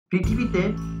পৃথিবীতে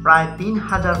প্রায়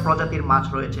 ৩,০০০ প্রজাতির মাছ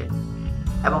রয়েছে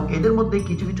এবং এদের মধ্যে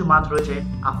কিছু কিছু মাছ রয়েছে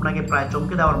আপনাকে প্রায়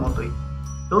চমকে দেওয়ার মতোই।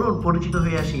 চলুন পরিচিত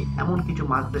হয়ে আসি এমন কিছু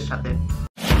মাছদের সাথে।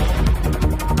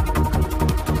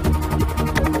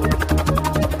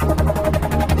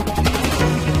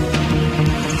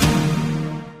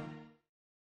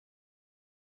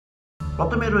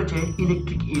 প্রথমে রয়েছে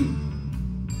ইলেকট্রিক ইল।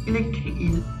 ইলেকট্রিক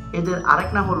ইল এদের আরেক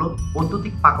নাম হলো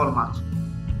বৈদ্যুতিক পাকল মাছ।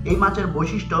 এই মাছের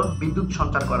বৈশিষ্ট্য বিদ্যুৎ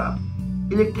সঞ্চার করা।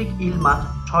 ইলেকট্রিক ইল মাছ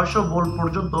 ৬০০ ভোল্ট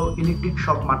পর্যন্ত ইলেকট্রিক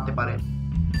শক মারতে পারে।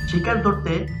 শিকার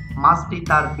ধরতে মাছটি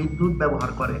তার বিদ্যুৎ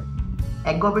ব্যবহার করে।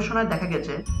 এক গবেষণায় দেখা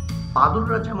গেছে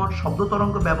বাদুড়রা যেমন শব্দ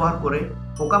তরঙ্গ ব্যবহার করে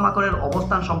পোকামাকড়ের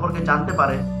অবস্থান সম্পর্কে জানতে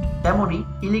পারে, তেমনি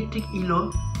ইলেকট্রিক ইলও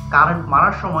কারেন্ট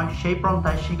মারার সময় সেই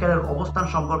পন্থায় শিকারের অবস্থান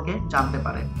সম্পর্কে জানতে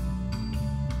পারে।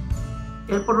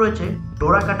 এরপর রয়েছে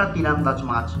ডোরাকাটা তীরান্দাজ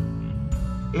মাছ।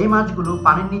 এই মাছগুলো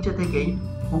পানির নিচে থেকেই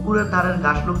পুকুরের ধারের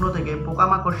ঘাসলগ্ন থেকে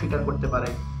পোকামাকড় শিকার করতে পারে।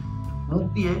 মুখ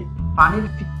দিয়ে পানির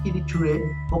ফিটকিরি ছুঁড়ে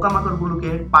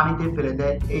পোকামাকড়গুলোকে পানিতে ফেলে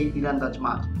দেয় এই তীরান্দাজ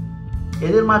মাছ।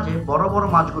 এদের মাঝে বড় বড়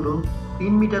মাছগুলো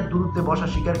 ৩ মিটার দূরত্বে বসা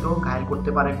শিকারকেও ঘায়েল করতে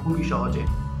পারে খুবই সহজে।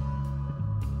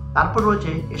 তারপর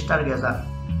রয়েছে স্টার গেজার।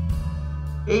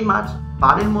 এই মাছ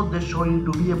বালির মধ্যে শরীর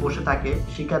ডুবিয়ে বসে থাকে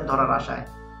শিকার ধরার আশায়।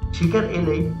 শিকার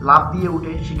এলেই লাফ দিয়ে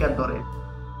উঠে শিকার ধরে।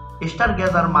 স্টার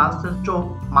গেজার মাছের চোখ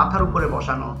মাথার উপরে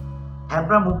বসানো,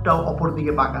 হ্যাবড়া মুখটাও অপর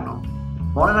দিকে বাঁকানো।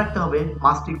 মনে রাখতে হবে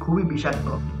মাছটি খুবই বিষাক্ত,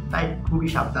 তাই খুবই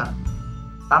সাবধান।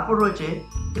 তারপর রয়েছে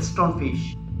স্টোন ফিশ।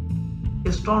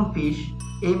 স্টোন ফিশ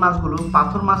এই মাছগুলো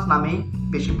পাথর মাছ নামেই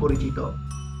বেশি পরিচিত।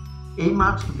 এই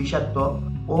মাছ বিষাক্ত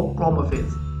ও ক্লোমোফেজ।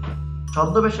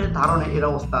 ছদ্মবেশের ধারণে এরা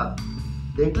ওস্তাদ।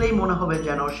 দেখলেই মনে হবে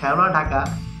যেন শ্যাওলা ঢাকা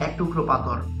এক টুকরো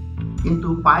পাথর, কিন্তু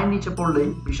পায়ের নিচে পড়লেই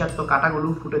বিষাক্ত কাঁটাগুলো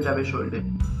ফুটে যাবে শরীরে।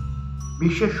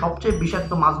 বিশ্বের সবচেয়ে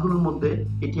বিষাক্ত মাছগুলোর মধ্যে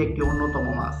এটি একটি অন্যতম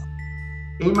মাছ।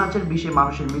 এই মাছের বিষে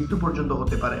মানুষের মৃত্যু পর্যন্ত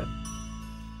হতে পারে।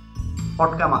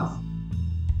 পটকা মাছ।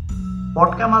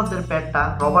 পটকা মাছদের পেটটা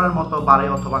রবারের মতো বাড়ে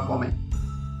অথবা কমে।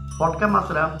 পটকা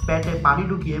মাছরা পেটে পানি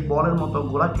ঢুকিয়ে বলের মতো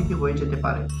গোলাকৃতি হয়ে যেতে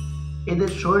পারে।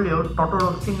 এদের শরীরেও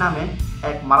টটোরক্সিন নামে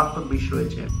এক মারাত্মক বিষ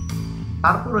রয়েছে।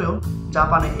 তারপরেও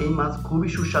জাপানে এই মাছ খুবই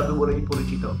সুস্বাদু বলেই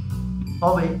পরিচিত।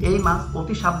 তবে এই মাছ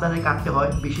অতি সাবধানে কাটতে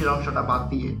হয় বিষের অংশটা বাদ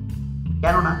দিয়ে,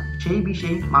 কেননা সেই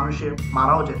বিষেই মানুষের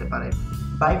মারাও যেতে পারে।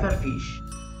 By far fish.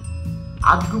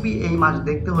 আজগুবি এই মাছ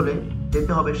দেখতে হলে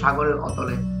যেতে হবে সাগরের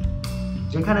অতলে,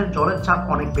 যেখানে জলের চাপ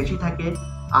অনেক বেশি থাকে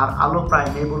আর আলো প্রায়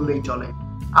নেই বললেই চলে।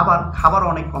 আবার খাবার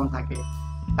অনেক কম থাকে,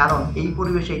 কারণ এই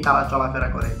পরিবেশেই তারা চলাফেরা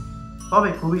করে। তবে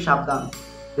খুবই সাবধান।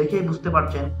 দেখেই বুঝতে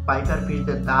পারছেন বাইফার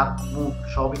ফিশদের দাঁত মুখ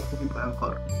সবই খুবই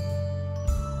ভয়ঙ্কর।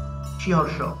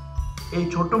 শিহর্ষ। এই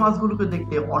ছোট মাছগুলোকে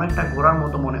দেখতে অনেকটা ঘোড়ার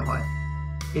মতো মনে হয়।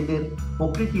 এদের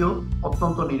প্রকৃতিও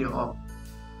অত্যন্ত নিরীহ।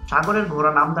 সাগরের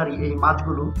ঘোড়া নামধারী এই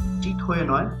মাছগুলো চিত হয়ে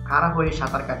নয়, খাড়া হয়ে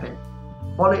সাঁতার কাটে,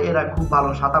 ফলে এরা খুব ভালো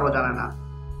সাঁতারও জানে না।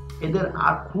 এদের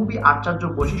আর খুবই আশ্চর্য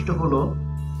বৈশিষ্ট্য হলো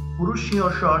পুরুষ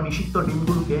শিহর্ষ নিষিক্ত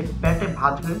ডিমগুলোকে পেটে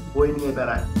ভাঁজে বয়ে নিয়ে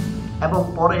বেড়ায় এবং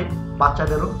পরে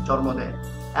বাচ্চাদেরও জন্ম দেয়।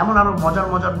 এমন আরো মজার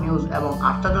মজার নিউজ এবং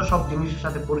আশ্চর্য সব জিনিসের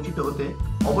সাথে পরিচিত হতে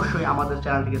অবশ্যই আমাদের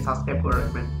চ্যানেলটিকে সাবস্ক্রাইব করে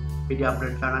রাখবেন। Video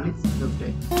update journalist news day.